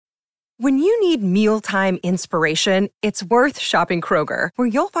When you need mealtime inspiration, it's worth shopping Kroger, where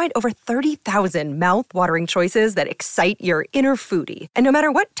you'll find over 30,000 mouth-watering choices that excite your inner foodie. And no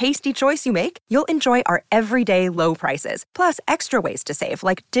matter what tasty choice you make, you'll enjoy our everyday low prices, plus extra ways to save,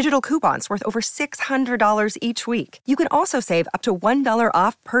 like digital coupons worth over $600 each week. You can also save up to $1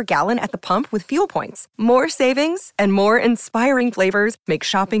 off per gallon at the pump with fuel points. More savings and more inspiring flavors make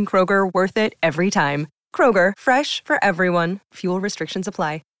shopping Kroger worth it every time. Kroger, fresh for everyone. Fuel restrictions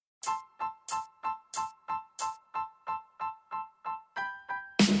apply.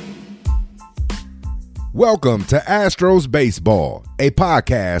 Welcome to Astros Baseball, a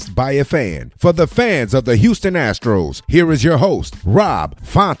podcast by a fan for the fans of the Houston Astros. Here is your host, Rob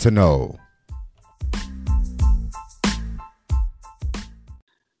Fontenot.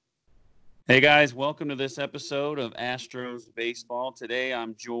 Hey guys, welcome to this episode of Astros Baseball. Today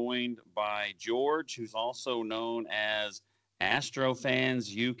I'm joined by George, who's also known as Astro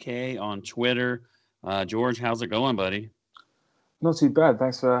Fans UK on Twitter. George, how's it going, buddy? Not too bad.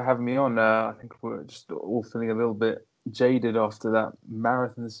 Thanks for having me on. I think we're just all feeling a little bit jaded after that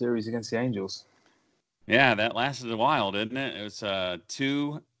marathon series against the Angels. Yeah, that lasted a while, didn't it? It was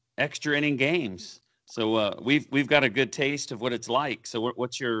 2 extra inning games. So we've got a good taste of what it's like. So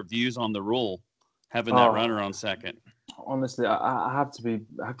what's your views on the rule, having that runner on second? Honestly, I have to be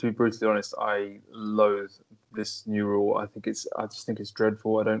brutally honest. I loathe this new rule. I just think it's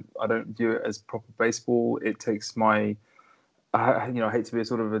dreadful. I don't view it as proper baseball. It takes my I hate to be a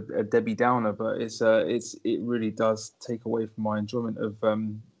sort of a Debbie Downer, but it really does take away from my enjoyment of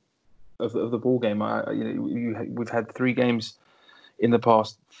the ball game. We've had 3 games in the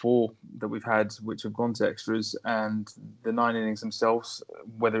past 4 that we've had which have gone to extras, and the 9 innings themselves,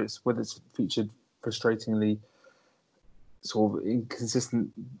 whether it's featured frustratingly sort of inconsistent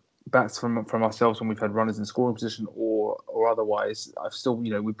bats from ourselves when we've had runners in scoring position or otherwise, I've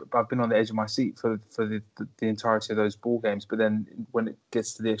been on the edge of my seat for the entirety of those ball games. But then when it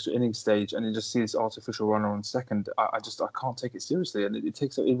gets to the extra inning stage and you just see this artificial runner on second, I can't take it seriously, and it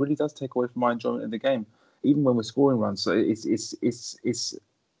really does take away from my enjoyment of the game, even when we're scoring runs. So it's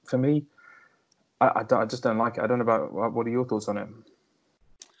for me, I just don't like it. I don't know what are your thoughts on it?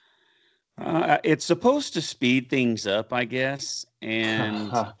 It's supposed to speed things up, I guess,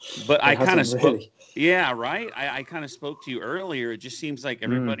 but I kind of spoke. Really. Yeah, right. I kind of spoke to you earlier. It just seems like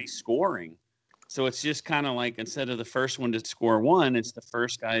everybody's scoring, so it's just kind of like instead of the first one to score 1, it's the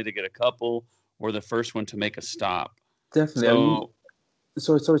first guy to get a couple or the first one to make a stop. Definitely.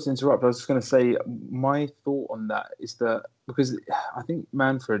 So, sorry to interrupt. I was just going to say my thought on that is that because I think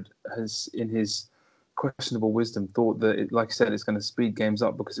Manfred has, in his questionable wisdom, thought that, like I said, it's going to speed games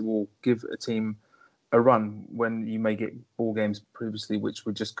up because it will give a team a run when you may get ball games previously which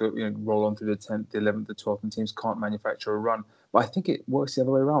would just go, roll on through the 10th, the 11th, the 12th, and teams can't manufacture a run. But I think it works the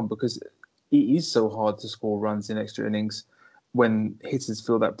other way around because it is so hard to score runs in extra innings when hitters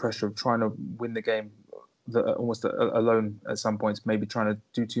feel that pressure of trying to win the game almost alone at some points, maybe trying to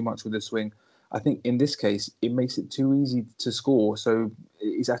do too much with the swing. I think in this case, it makes it too easy to score. So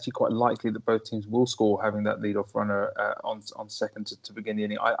it's actually quite likely that both teams will score having that leadoff runner on second to begin the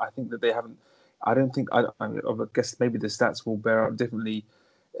inning. I think that they haven't. I guess maybe the stats will bear out differently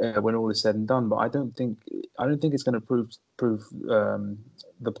when all is said and done. But I don't think it's going to prove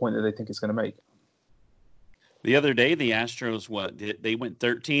the point that they think it's going to make. The other day, the Astros, they went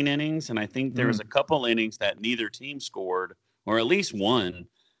 13 innings, and I think there was a couple innings that neither team scored, or at least one.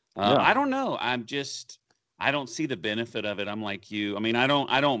 I don't know. I don't see the benefit of it. I'm like you. I mean, I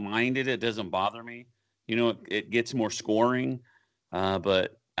don't mind it. It doesn't bother me. It gets more scoring,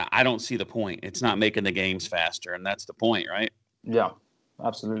 but I don't see the point. It's not making the games faster, and that's the point, right? Yeah,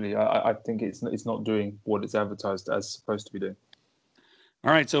 absolutely. I think it's not doing what it's advertised as supposed to be doing. All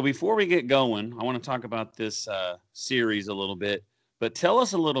right, so before we get going, I want to talk about this series a little bit, but tell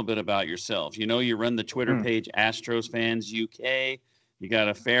us a little bit about yourself. You run the Twitter page Astros Fans UK. You got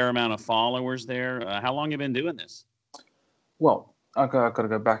a fair amount of followers there. How long have you been doing this? Well, I've got to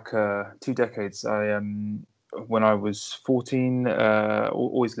go back 2 decades. When I was 14,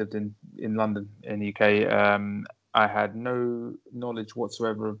 always lived in London, in the UK. I had no knowledge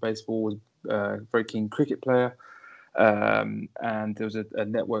whatsoever of baseball, was a very keen cricket player. And there was a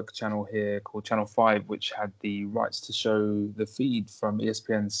network channel here called Channel 5, which had the rights to show the feed from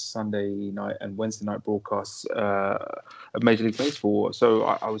ESPN's Sunday night and Wednesday night broadcasts of Major League Baseball. So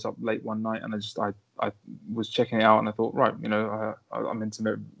I was up late one night and I was checking it out and I thought, right, I'm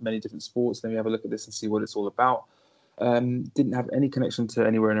into many different sports. Let me have a look at this and see what it's all about. Didn't have any connection to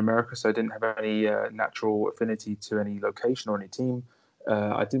anywhere in America, so I didn't have any natural affinity to any location or any team.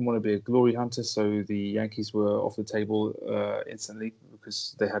 I didn't want to be a glory hunter, so the Yankees were off the table instantly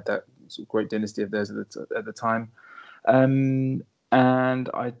because they had that sort of great dynasty of theirs at the time. And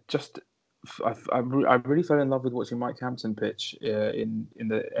I really fell in love with watching Mike Hampton pitch in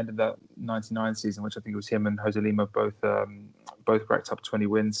the end of that '99 season, which I think it was him and Jose Lima both racked up 20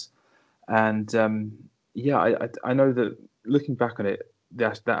 wins. And I know that looking back on it,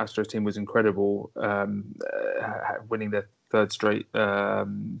 that Astros team was incredible, winning their third straight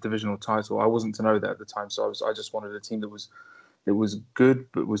divisional title. I wasn't to know that at the time, so I just wanted a team that was good,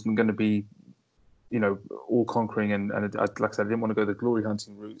 but wasn't going to be, all conquering. And like I said, I didn't want to go the glory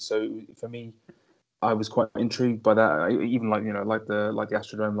hunting route. So for me, I was quite intrigued by that. Even like the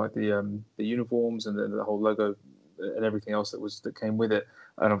Astrodome, like the uniforms and the whole logo and everything else that came with it.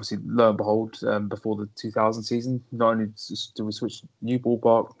 And obviously, lo and behold, before the 2000 season, not only did we switch new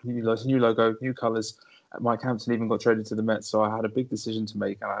ballpark, new logo, new colours, Mike Hampton even got traded to the Mets. So I had a big decision to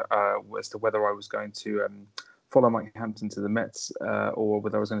make as to whether I was going to follow Mike Hampton to the Mets or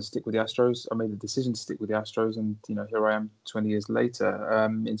whether I was going to stick with the Astros. I made the decision to stick with the Astros, and here I am 20 years later.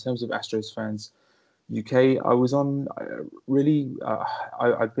 In terms of Astros fans UK, I was on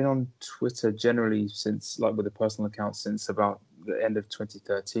I've been on Twitter generally since, like with a personal account, since about the end of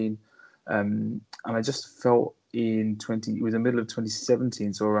 2013, and I just felt it was the middle of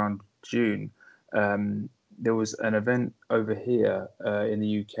 2017, so around June, there was an event over here in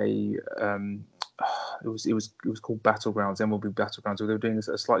the UK. It was called Battlegrounds, MLB Battlegrounds. They were doing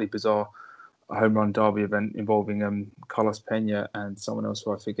a slightly bizarre home run derby event involving Carlos Pena and someone else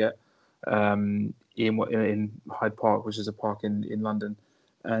who I forget, in Hyde Park, which is a park in London.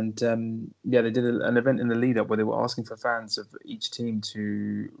 And they did an event in the lead up where they were asking for fans of each team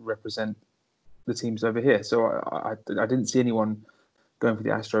to represent the teams over here. So I didn't see anyone going for the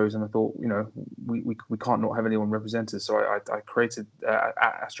Astros, and I thought, we can't not have anyone represent us. So I created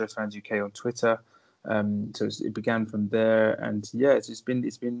Astros Fans UK on Twitter. So it began from there, and it's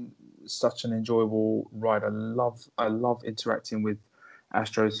been such an enjoyable ride. I love interacting with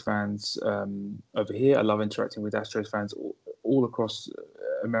Astros fans over here. I love interacting with Astros fans all across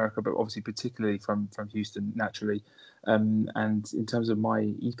America, but obviously particularly from Houston, naturally. And in terms of my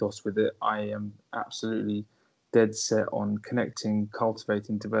ethos with it, I am absolutely dead set on connecting,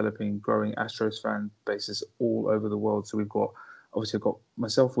 cultivating, developing, growing Astros fan bases all over the world. So we've got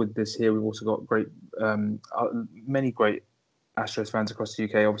myself with this here. We've also got many great Astros fans across the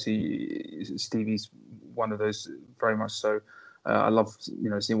UK. Obviously, Stevie's one of those, very much so. I love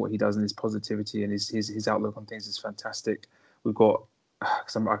seeing what he does, and his positivity and his outlook on things is fantastic. We've got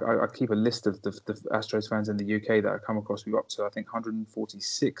I keep a list of the Astros fans in the UK that I come across. We're up to, I think,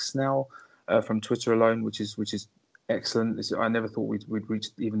 146 now from Twitter alone, which is excellent. I never thought we'd reach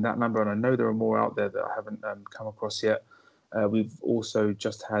even that number, and I know there are more out there that I haven't come across yet. We've also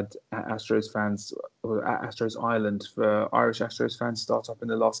just had Astros fans at Astros Ireland for Irish Astros fans start up in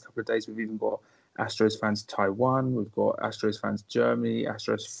the last couple of days. We've even got Astros fans Taiwan, we've got Astros fans Germany,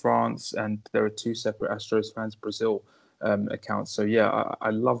 Astros France, and there are 2 separate Astros fans Brazil accounts. So I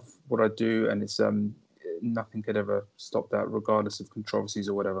love what I do, and it's nothing could ever stop that, regardless of controversies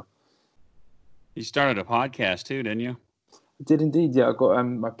or whatever. You started a podcast too, didn't you? I did indeed. Yeah, I got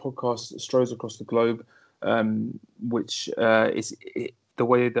my podcast Stros Across the Globe, which is the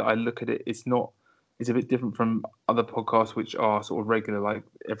way that I look at it. It's a bit different from other podcasts, which are sort of regular, like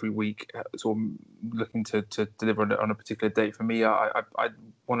every week, sort of looking to deliver on a particular date. For me, I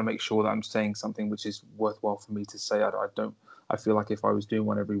want to make sure that I'm saying something which is worthwhile for me to say. I feel like if I was doing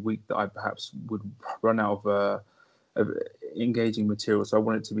one every week, that I perhaps would run out of engaging material. So I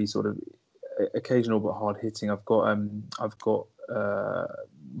want it to be sort of occasional but hard hitting. I've got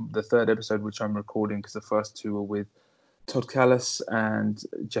the third episode, which I'm recording, because the first 2 were with Todd Callis and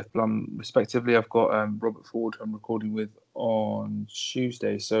Jeff Blum, respectively. I've got Robert Ford, who I'm recording with on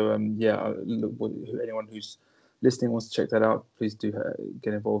Tuesday. So anyone who's listening wants to check that out, please do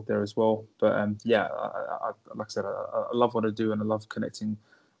get involved there as well. But like I said, I love what I do, and I love connecting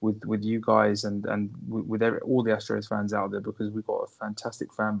with you guys and with all the Astros fans out there, because we've got a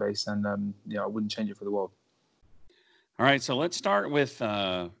fantastic fan base, and I wouldn't change it for the world. All right, so let's start with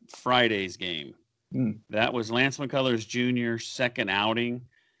Friday's game. That was Lance McCullers Jr.'s second outing.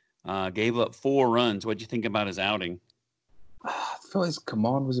 Gave up 4 runs. What'd you think about his outing? I felt his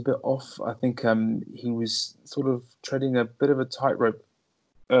command was a bit off. I think he was sort of treading a bit of a tightrope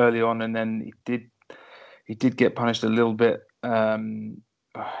early on, and then he did get punished a little bit.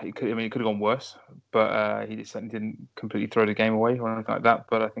 It could have gone worse, but he certainly didn't completely throw the game away or anything like that.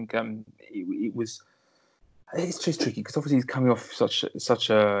 But I think it's just tricky, because obviously he's coming off such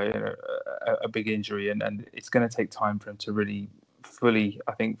a big injury, and it's going to take time for him to really fully,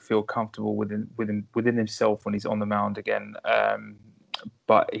 I think, feel comfortable within himself when he's on the mound again.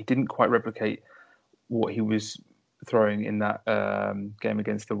 but he didn't quite replicate what he was throwing in that game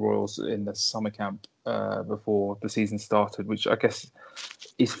against the Royals in the summer camp before the season started, which I guess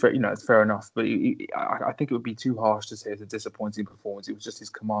is fair, it's fair enough. But I think it would be too harsh to say it's a disappointing performance. It was just his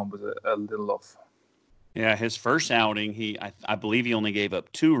command was a little off. Yeah, his first outing, I believe he only gave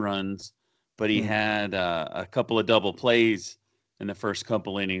up 2 runs, but he had a couple of double plays in the first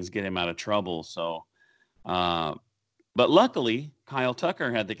couple innings get him out of trouble. So, but luckily, Kyle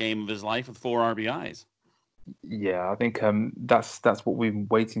Tucker had the game of his life with 4 RBIs. Yeah, I think that's what we've been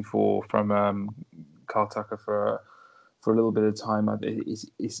waiting for from Kyle Tucker for a little bit of time.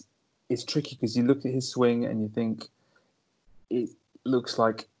 It's tricky because you look at his swing and you think it looks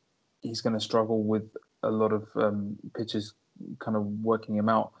like he's going to struggle with a lot of pitches kind of working him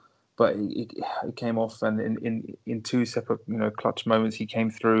out. But it came off, and in 2 separate clutch moments he came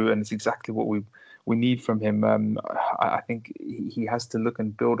through, and it's exactly what we need from him. I think he has to look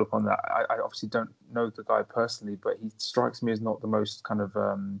and build upon that. I obviously don't know the guy personally, but he strikes me as not the most kind of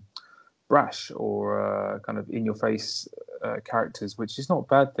brash or kind of in-your-face characters, which is not a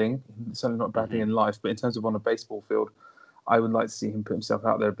bad thing. It's certainly not a bad thing in life, but in terms of on a baseball field, I would like to see him put himself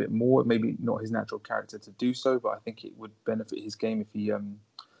out there a bit more. Maybe not his natural character to do so, but I think it would benefit his game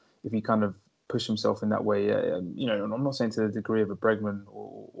if he kind of push himself in that way. I'm not saying to the degree of a Bregman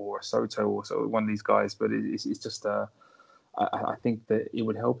or a Soto or so one of these guys, but it's just I think that it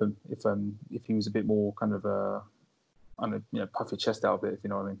would help him if he was a bit more kind of puff your chest out a bit, if you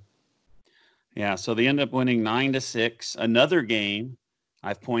know what I mean. Yeah, so they end up winning 9-6. Another game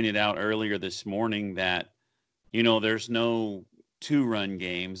I've pointed out earlier this morning that there's no 2-run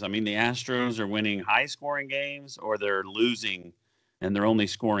games. I mean, the Astros are winning high-scoring games or they're losing and they're only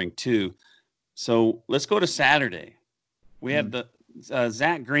scoring 2. So let's go to Saturday. We had the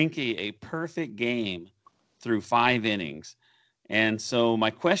Zach Greinke, a perfect game through 5 innings. And so my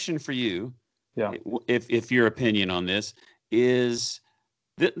question for you, if your opinion on this is,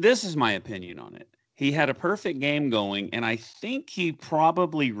 this is my opinion on it. He had a perfect game going, and I think he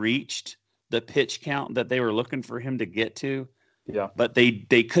probably reached the pitch count that they were looking for him to get to. Yeah. But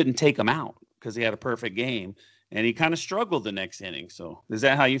they couldn't take him out because he had a perfect game, and he kind of struggled the next inning. So is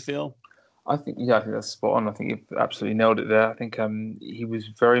that how you feel? I think that's spot on. I think you absolutely nailed it there. I think he was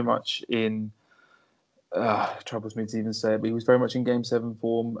very much in. Troubles me to even say it, but he was very much in Game 7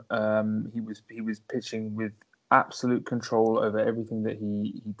 form. He was pitching with absolute control over everything that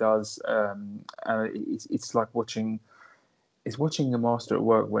he does, and it's like watching a master at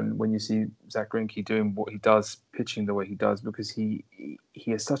work when you see Zach Greinke doing what he does, pitching the way he does, because he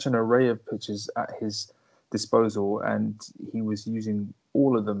has such an array of pitches at his disposal, and he was using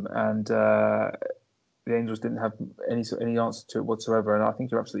all of them, and the Angels didn't have any answer to it whatsoever. And I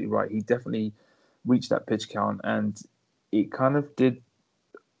think you're absolutely right. He definitely reached that pitch count, and it kind of did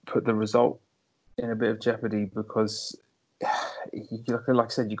put the result in a bit of jeopardy because, like I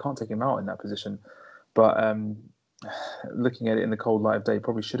said, you can't take him out in that position. But looking at it in the cold light of day,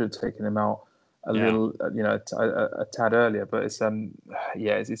 probably should have taken him out a little, a tad earlier. But it's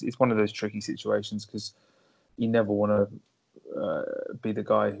one of those tricky situations because you never want to be the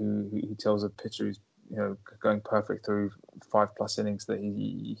guy who tells a pitcher who's going perfect through 5+ innings that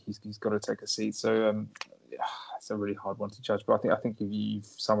he's got to take a seat. So it's a really hard one to judge. But I think you've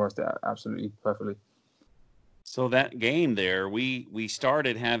summarized it absolutely perfectly. So that game there, we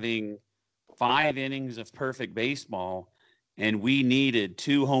started having 5 innings of perfect baseball, and we needed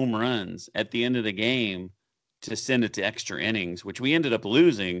 2 home runs at the end of the game to send it to extra innings, which we ended up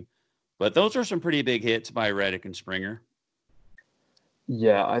losing. But those are some pretty big hits by Reddick and Springer.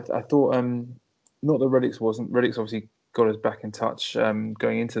 Yeah, I thought not that Reddick's wasn't. Reddick's obviously got us back in touch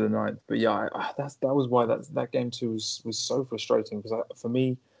going into the 9th. But yeah, that was why that game 2 was so frustrating because for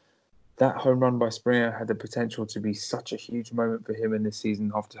me, that home run by Springer had the potential to be such a huge moment for him in this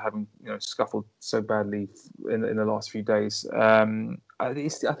season after having scuffled so badly in the last few days. I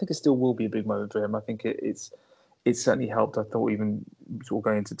think it still will be a big moment for him. I think it certainly helped. I thought even sort of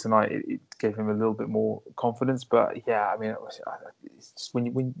going into tonight, it gave him a little bit more confidence. But yeah, I mean, it's just when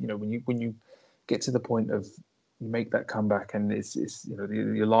you get to the point of you make that comeback and it's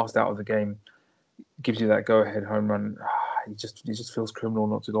your last out of the game gives you that go-ahead home run. It just feels criminal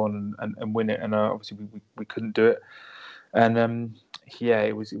not to go on and win it. And obviously we couldn't do it. And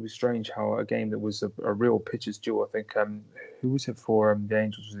it was strange how a game that was a real pitcher's duel. I think who was it for the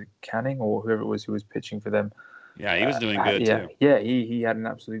Angels? Was it Canning or whoever it was who was pitching for them? Yeah, he was doing good too. Yeah, he had an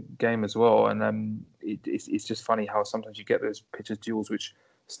absolute game as well. And it's just funny how sometimes you get those pitcher's duels which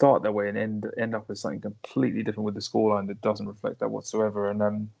start that way and end up as something completely different with the scoreline that doesn't reflect that whatsoever.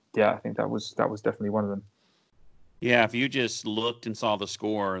 And I think that was definitely one of them. Yeah, if you just looked and saw the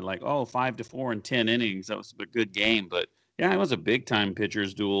score, like, oh, 5-4 in 10 innings, that was a good game. But yeah, it was a big time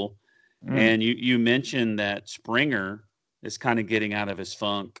pitcher's duel. And you mentioned that Springer is kind of getting out of his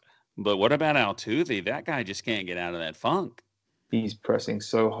funk. But what about Altuve? That guy just can't get out of that funk. He's pressing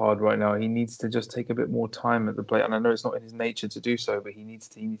so hard right now. He needs to just take a bit more time at the plate. And I know it's not in his nature to do so, but he needs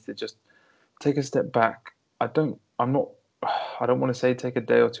to just take a step back. I don't want to say take a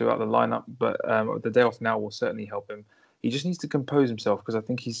day or two out of the lineup, but the day off now will certainly help him. He just needs to compose himself because I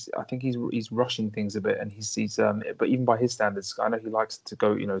think he's rushing things a bit, and he's but even by his standards, I know he likes to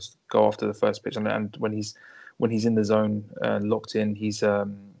go after the first pitch, and when he's in the zone locked in, he's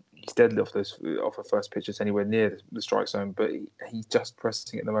deadly off the first pitch that's anywhere near the strike zone, but he's just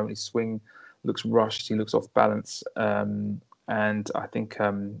pressing at the moment. His swing looks rushed, he looks off balance, and I think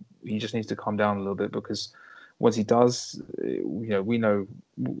he just needs to calm down a little bit because once he does, we know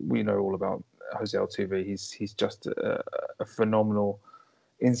all about Jose Altuve. He's just a phenomenal,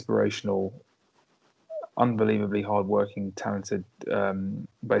 inspirational, unbelievably hardworking, talented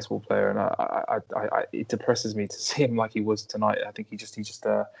baseball player, and I it depresses me to see him like he was tonight. I think he just needs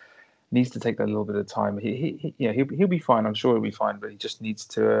to take that little bit of time. He'll be fine. I'm sure he'll be fine, but he just needs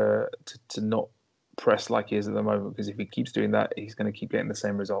to not press like he is at the moment, because if he keeps doing that, he's going to keep getting the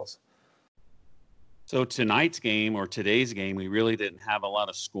same results. So tonight's game or today's game, we really didn't have a lot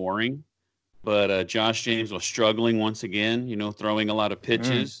of scoring, but Josh James was struggling once again, throwing a lot of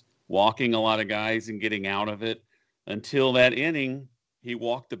pitches, walking a lot of guys and getting out of it until that inning. He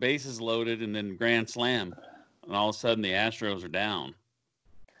walked the bases loaded and then grand slam. And all of a sudden the Astros are down.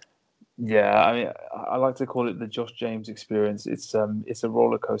 Yeah, I mean, I like to call it the Josh James experience. It's a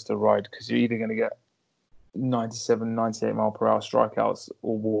roller coaster ride because you're either going to get 97, 98 mile per hour strikeouts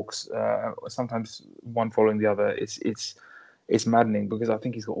or walks, sometimes one following the other. It's maddening because I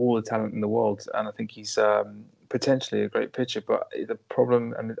think he's got all the talent in the world, and I think he's potentially a great pitcher. But the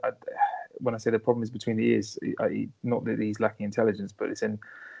problem, and when I say the problem, is between the ears. Not that he's lacking intelligence, but I think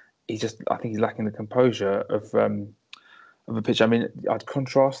he's lacking the composure of a pitcher. I mean, I'd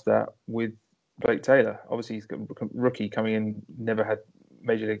contrast that with Blake Taylor. Obviously, he's a rookie coming in, never had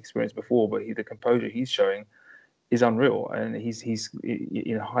major league experience before, but the composure he's showing is unreal, and he's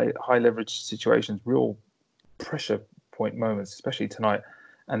in high leverage situations, real pressure point moments, especially tonight,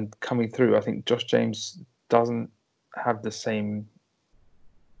 and coming through. I think Josh James doesn't have the same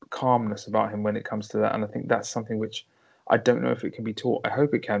calmness about him when it comes to that, and I think that's something which I don't know if it can be taught. I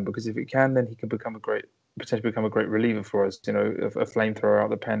hope it can, because if it can, then he can potentially become a great reliever for us. A flamethrower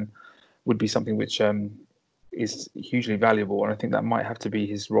out the pen would be something which is hugely valuable, and I think that might have to be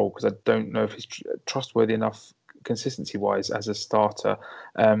his role, because I don't know if he's trustworthy enough consistency-wise as a starter.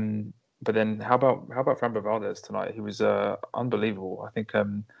 But then how about Framber Valdez tonight? He was unbelievable. I think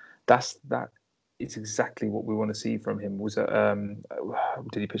that is exactly what we want to see from him. Was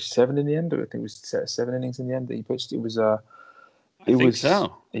did he pitch 7 in the end? I think it was 7 innings in the end that he pitched. It was I think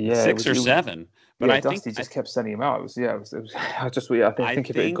so. Yeah, 6 or 7. But yeah, I think Dusty just kept sending him out. It was I think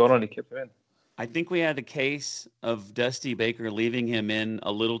if it had gone on, he kept him in. I think we had a case of Dusty Baker leaving him in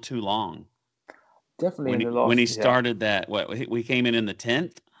a little too long. Definitely when he started that. We came in the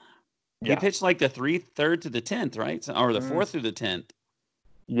 10th. He pitched like the 3rd to the 10th, right? Or the 4th through the 10th.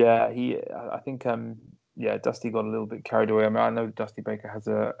 Yeah, I think Dusty got a little bit carried away. I mean, I know Dusty Baker has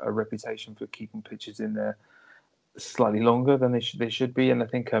a reputation for keeping pitches in there slightly longer than they should be, and I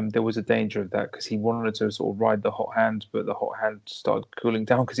think there was a danger of that because he wanted to sort of ride the hot hand, but the hot hand started cooling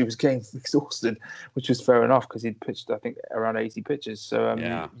down because he was getting exhausted, which was fair enough because he'd pitched, I think, around 80 pitches. So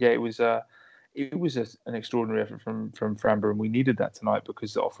it was an extraordinary effort from Framber, and we needed that tonight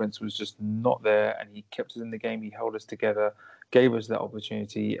because the offense was just not there, and he kept us in the game. He held us together, gave us that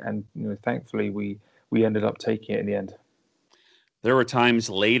opportunity, and thankfully we ended up taking it in the end. There were times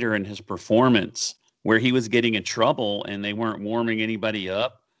later in his performance where he was getting in trouble and they weren't warming anybody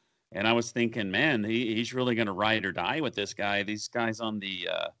up. And I was thinking, man, he's really going to ride or die with this guy. These guys in the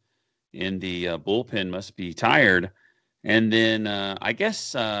bullpen must be tired. And then I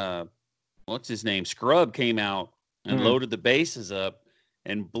guess, what's his name? Scrub came out and loaded the bases up.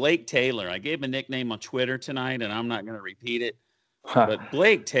 And Blake Taylor, I gave him a nickname on Twitter tonight, and I'm not going to repeat it. But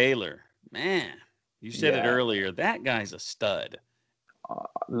Blake Taylor, man, you said it earlier. That guy's a stud.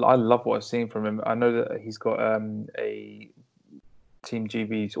 I love what I've seen from him. I know that he's got a Team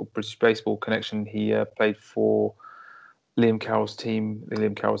GB sort of British baseball connection. He played for Liam Carroll's team.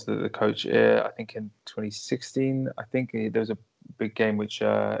 Liam Carroll's the coach. I think in 2016. I think there was a big game which,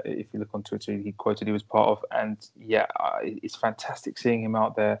 if you look on Twitter, he quoted he was part of. And it's fantastic seeing him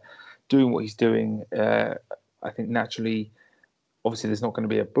out there doing what he's doing. I think naturally Obviously, there's not going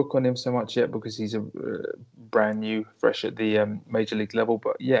to be a book on him so much yet because he's a brand new, fresh at the major league level.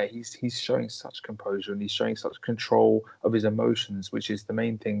 But yeah, he's showing such composure and he's showing such control of his emotions, which is the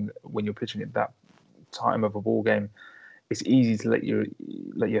main thing when you're pitching at that time of a ball game. It's easy to let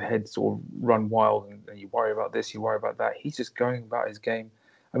your head sort of run wild and you worry about this, you worry about that. He's just going about his game.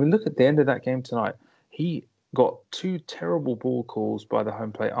 I mean, look at the end of that game tonight. He got 2 terrible ball calls by the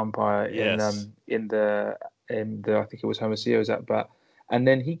home plate umpire in the I think it was Hermosillo's at bat, and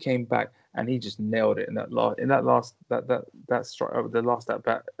then he came back and he just nailed it in that strike, the last at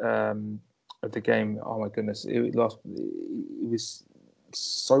bat of the game. Oh my goodness, it was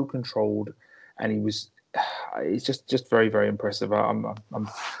so controlled, and it's just very, very impressive. I'm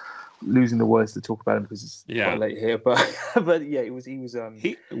losing the words to talk about him because it's quite late here, but yeah,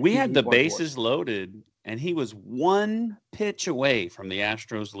 we had the bases loaded, and he was 1 pitch away from the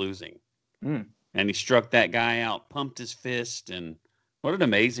Astros losing. And he struck that guy out, pumped his fist, and what an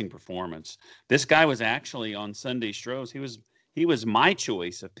amazing performance. This guy was actually on Sunday Stros. He was my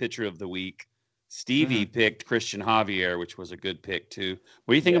choice of pitcher of the week. Stevie picked Christian Javier, which was a good pick too.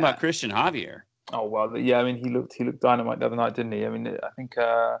 What do you think about Christian Javier? Oh well, yeah. I mean, he looked dynamite the other night, didn't he? I mean, I think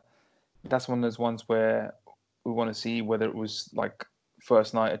that's one of those ones where we want to see whether it was like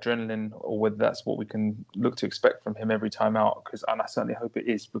first night adrenaline or whether that's what we can look to expect from him every time out. And I certainly hope it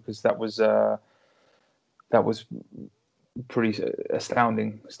is, because that was pretty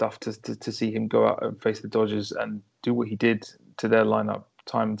astounding stuff to see him go out and face the Dodgers and do what he did to their lineup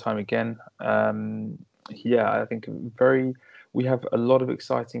time and time again. I think we have a lot of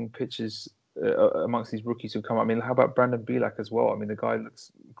exciting pitchers amongst these rookies who come up. I mean, how about Brandon Bielak as well? I mean, the guy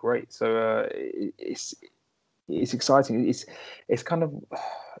looks great. So it's exciting. It's kind of,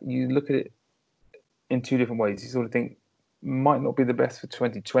 you look at it in 2 different ways. You sort of think might not be the best for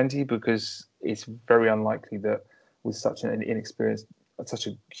 2020 because it's very unlikely that with such a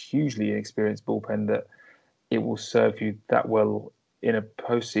hugely inexperienced bullpen that it will serve you that well in a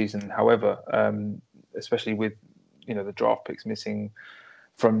postseason. However, especially with the draft picks missing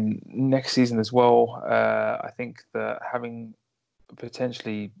from next season as well, I think that having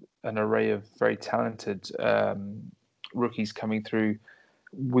potentially an array of very talented rookies coming through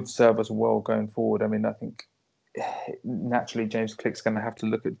would serve us well going forward. I mean, I think naturally James Click's going to have to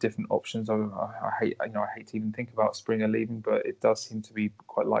look at different options. I hate to even think about Springer leaving, but it does seem to be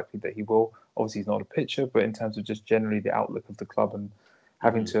quite likely that he will. Obviously, he's not a pitcher, but in terms of just generally the outlook of the club and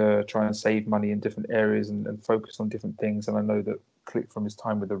having to try and save money in different areas and focus on different things, and I know that Click from his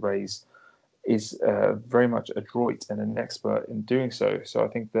time with the Rays is very much adroit and an expert in doing so. So I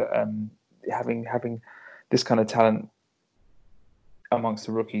think that having this kind of talent amongst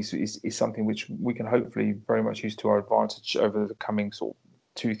the rookies is something which we can hopefully very much use to our advantage over the coming sort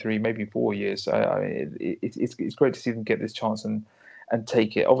of 2, 3, maybe 4 years. It's great to see them get this chance and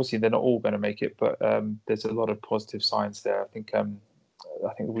take it. Obviously, they're not all going to make it, but there's a lot of positive signs there. I think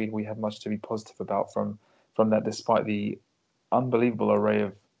we have much to be positive about from that, despite the unbelievable array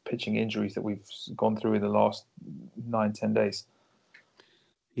of pitching injuries that we've gone through in the last 9-10 days.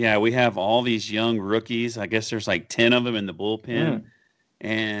 Yeah, we have all these young rookies. I guess there's like 10 of them in the bullpen.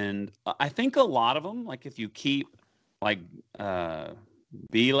 And I think a lot of them, like if you keep like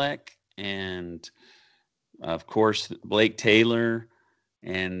Bielak and, of course, Blake Taylor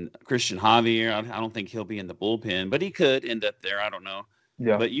and Christian Javier, I don't think he'll be in the bullpen, but he could end up there. I don't know.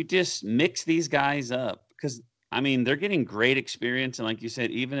 Yeah. But you just mix these guys up because, I mean, they're getting great experience. And like you said,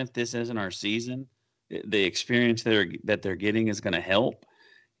 even if this isn't our season, the experience that they're getting is going to help.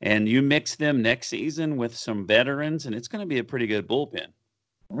 And you mix them next season with some veterans, and it's going to be a pretty good bullpen.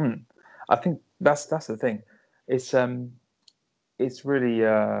 I think that's the thing. It's really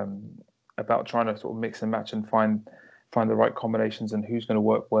about trying to sort of mix and match and find the right combinations and who's going to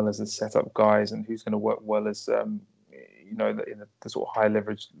work well as the setup guys and who's going to work well as in the sort of high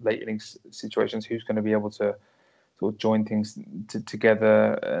leverage late innings situations. Who's going to be able to sort of join things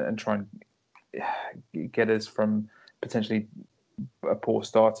together and try and get us from potentially a poor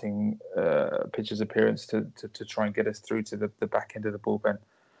starting pitcher's appearance to try and get us through to the back end of the bullpen.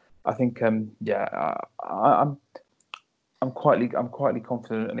 I think I'm quietly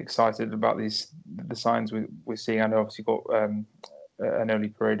confident and excited about the signs we're seeing. I know obviously got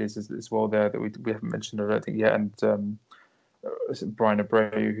Anoli Paredes as well there that we haven't mentioned, I don't think yet, and Brian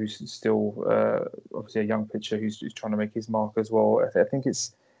Abreu, who's still obviously a young pitcher who's trying to make his mark as well. I think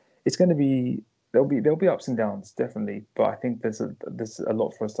it's going to be. There'll be ups and downs, definitely, but I think there's a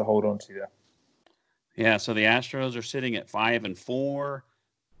lot for us to hold on to there. Yeah, so the Astros are sitting at 5-4.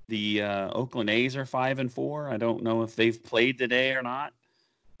 The Oakland A's are 5-4. I don't know if they've played today or not.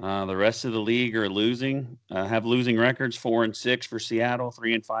 The rest of the league are losing, have losing records: 4-6 for Seattle,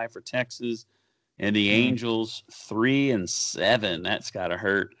 3-5 for Texas, and the Angels 3-7. That's got to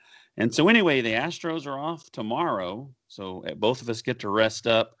hurt. And so anyway, the Astros are off tomorrow, so both of us get to rest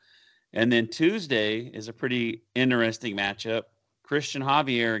up. And then Tuesday is a pretty interesting matchup. Christian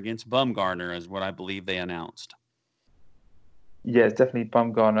Javier against Bumgarner is what I believe they announced. Yeah, it's definitely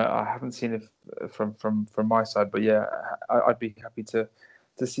Bumgarner. I haven't seen it from my side, but yeah, I'd be happy to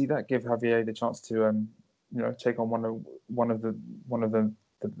see that. Give Javier the chance to take on one of the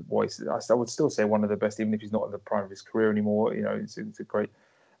voices. I would still say one of the best, even if he's not at the prime of his career anymore. It's a great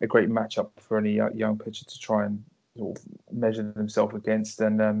matchup for any young pitcher to try and sort of measure themselves against.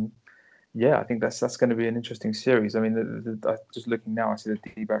 And I think that's going to be an interesting series. I mean, just looking now, I see the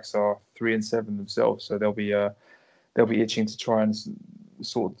D-backs are 3-7 themselves, so they'll be itching to try and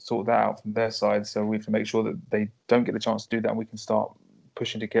sort that out from their side. So we have to make sure that they don't get the chance to do that, and we can start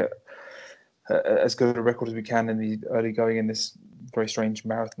pushing to get as good a record as we can in the early going in this very strange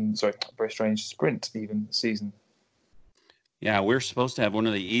very strange sprint even season. Yeah, we're supposed to have one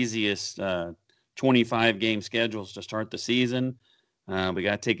of the easiest 25-game schedules to start the season. We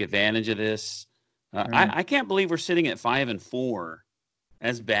got to take advantage of this. I can't believe we're sitting at 5-4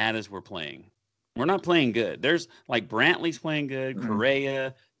 as bad as we're playing. We're not playing good. There's like Brantley's playing good.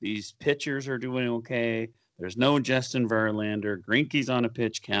 Correa, these pitchers are doing okay. There's no Justin Verlander. Greinke's on a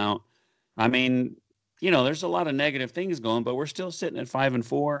pitch count. I mean, there's a lot of negative things going, but we're still sitting at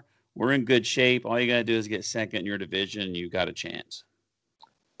 5-4. We're in good shape. All you got to do is get second in your division, and you've got a chance.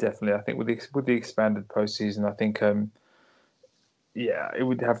 Definitely. I think with the expanded postseason, I think it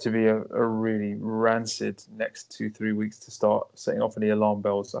would have to be a really rancid next 2-3 weeks to start setting off any alarm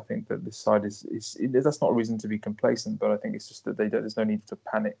bells. I think that this side is that's not a reason to be complacent, but I think it's just that there's no need to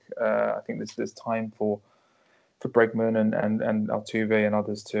panic. I think there's time for Bregman and Altuve and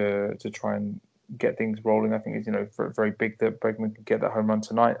others to try and get things rolling. I think it's very big that Bregman can get that home run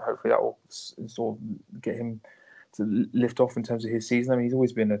tonight. Hopefully that will sort of get him to lift off in terms of his season. I mean, he's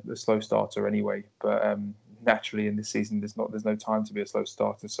always been a slow starter anyway, but naturally in this season there's no time to be a slow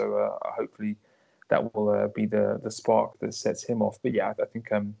starter. So hopefully that will be the spark that sets him off. But yeah, I think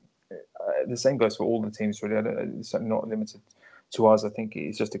the same goes for all the teams really. It's certainly not limited to us. I think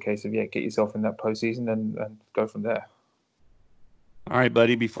it's just a case of get yourself in that postseason and go from there. All right,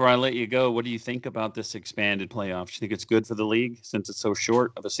 buddy. Before I let you go, what do you think about this expanded playoffs? Do you think it's good for the league since it's so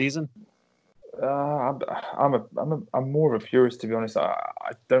short of a season? I'm more of a purist, to be honest.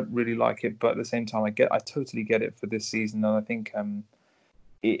 I don't really like it, but at the same time, I totally get it for this season, and I think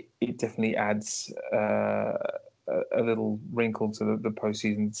it definitely adds a little wrinkle to the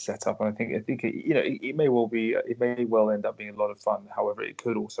postseason setup. And I think it may well end up being a lot of fun. However, it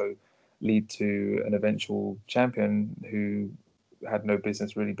could also lead to an eventual champion who had no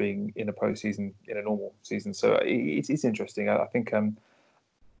business really being in a postseason in a normal season. So it's interesting. I think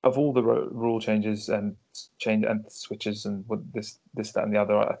of all the rule changes and switches and this, that, and the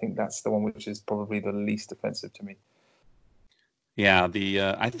other, I think that's the one which is probably the least offensive to me. Yeah,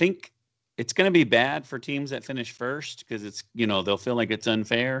 I think it's going to be bad for teams that finish first because it's they'll feel like it's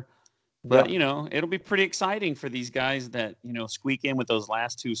unfair. But it'll be pretty exciting for these guys that squeak in with those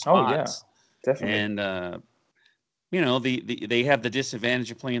last two spots. Oh yeah, definitely. And they have the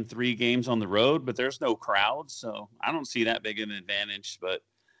disadvantage of playing 3 games on the road, but there's no crowd, so I don't see that big of an advantage. But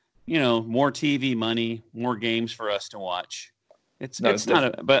more TV money, more games for us to watch. It's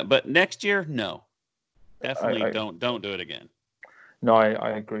not but next year, no, definitely don't do it again. No,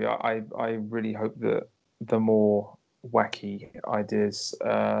 I agree. I really hope that the more wacky ideas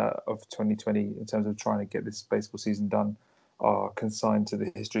of 2020 in terms of trying to get this baseball season done are consigned to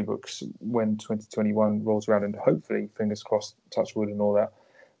the history books when 2021 rolls around, and hopefully, fingers crossed, touch wood and all that,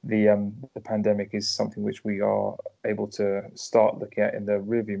 the pandemic is something which we are able to start looking at in the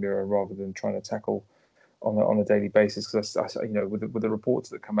rearview mirror rather than trying to tackle on a daily basis. Because with the reports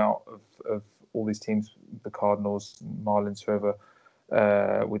that come out of all these teams, the Cardinals, Marlins, whoever,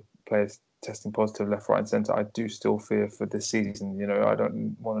 with players testing positive left, right, and centre, I do still fear for this season. I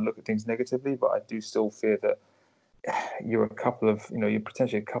don't want to look at things negatively, but I do still fear that you're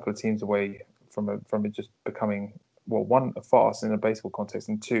potentially a couple of teams away from it just becoming, well, one, a farce in a baseball context,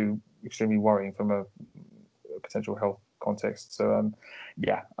 and two, extremely worrying from a potential health context. So,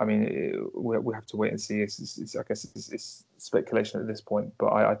 I mean, we have to wait and see. I guess it's speculation at this point,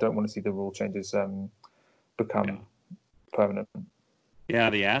 but I don't want to see the rule changes become permanent. Yeah,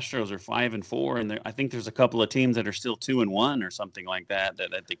 the Astros are 5-4, and I think there's a couple of teams that are still 2-1 or something like that. That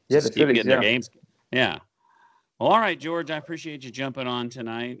they just keep getting their games. Yeah. Well, all right, George. I appreciate you jumping on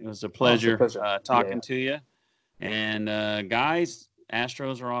tonight. It was a pleasure, talking to you. And guys,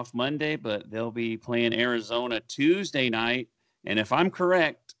 Astros are off Monday, but they'll be playing Arizona Tuesday night. And if I'm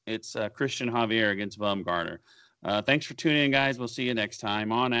correct, it's Christian Javier against Bumgarner. Thanks for tuning in, guys. We'll see you next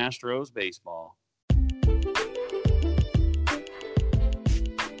time on Astros Baseball.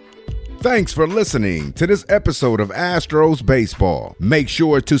 Thanks for listening to this episode of Astros Baseball. Make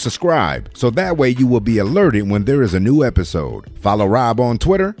sure to subscribe so that way you will be alerted when there is a new episode. Follow Rob on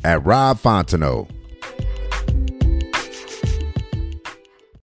Twitter at Rob Fontenot.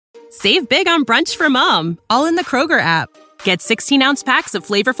 Save big on brunch for mom, all in the Kroger app. Get 16-ounce packs of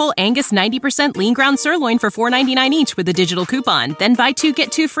flavorful Angus 90% lean ground sirloin for $4.99 each with a digital coupon. Then buy 2,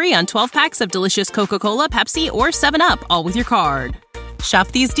 get 2 free on 12 packs of delicious Coca-Cola, Pepsi, or 7-Up, all with your card. Shop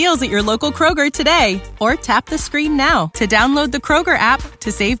these deals at your local Kroger today, or tap the screen now to download the Kroger app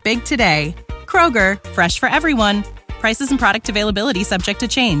to save big today. Kroger, fresh for everyone. Prices and product availability subject to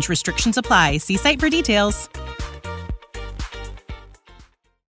change. Restrictions apply. See site for details.